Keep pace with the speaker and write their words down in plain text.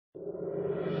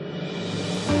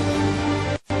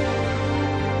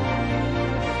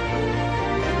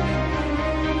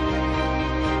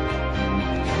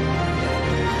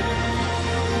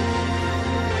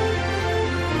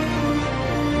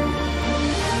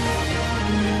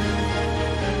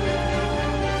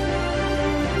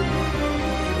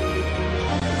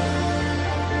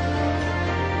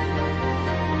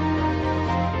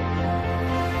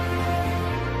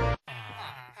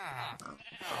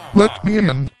Let me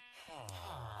in.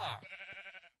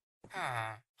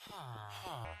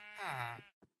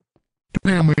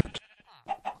 Damn it.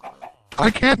 I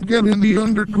can't get in the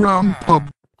underground pub.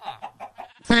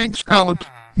 Thanks, Alec.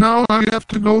 Now I have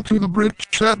to go to the bridge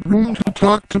chat room to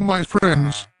talk to my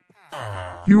friends.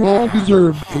 You all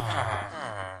deserve it.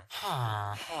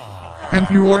 And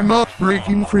you are not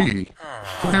breaking free.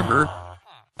 Forever.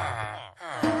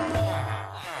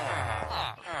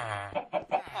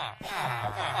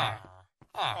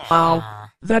 Wow,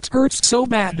 that hurts so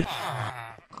bad.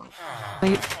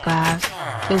 Wait, guys,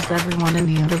 is everyone in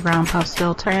the underground pub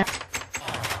still trapped?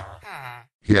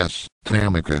 Yes,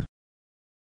 Tamika.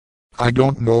 I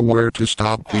don't know where to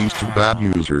stop these two bad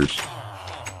users.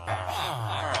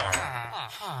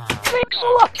 Thanks a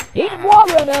lot, Aiden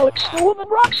Water and Alex Storm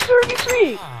and Rocks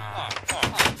 33.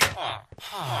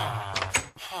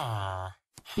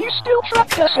 You still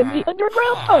trapped us in the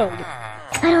underground pub.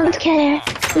 I don't care.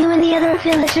 You and the other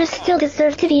villagers still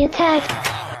deserve to be attacked.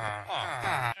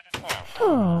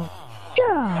 Oh,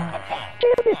 God.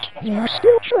 Damn it, they are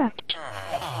still trapped.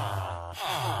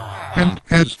 And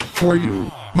as for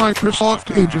you,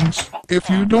 Microsoft agents, if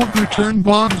you don't return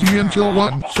Bonzi until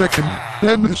 1 second,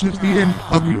 then this is the end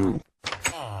of you.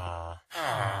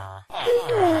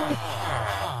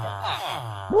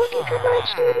 Monkey Command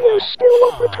Studios still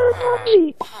won't return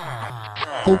Bonzi.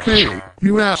 Okay,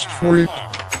 you asked for it.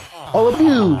 All of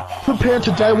you, prepare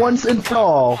to die once and for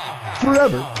all.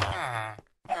 Forever.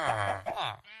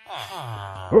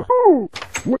 Oh,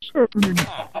 what's happening?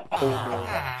 Oh no,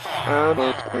 an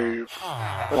earthquake.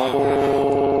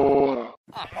 Oh.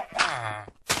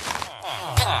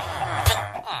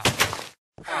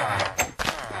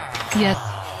 Yes,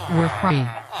 we're free.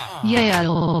 Yeah.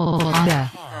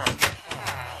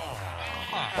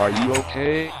 Are you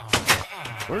okay?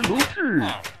 I'm okay.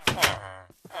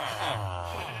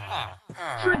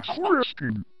 Thanks for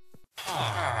asking.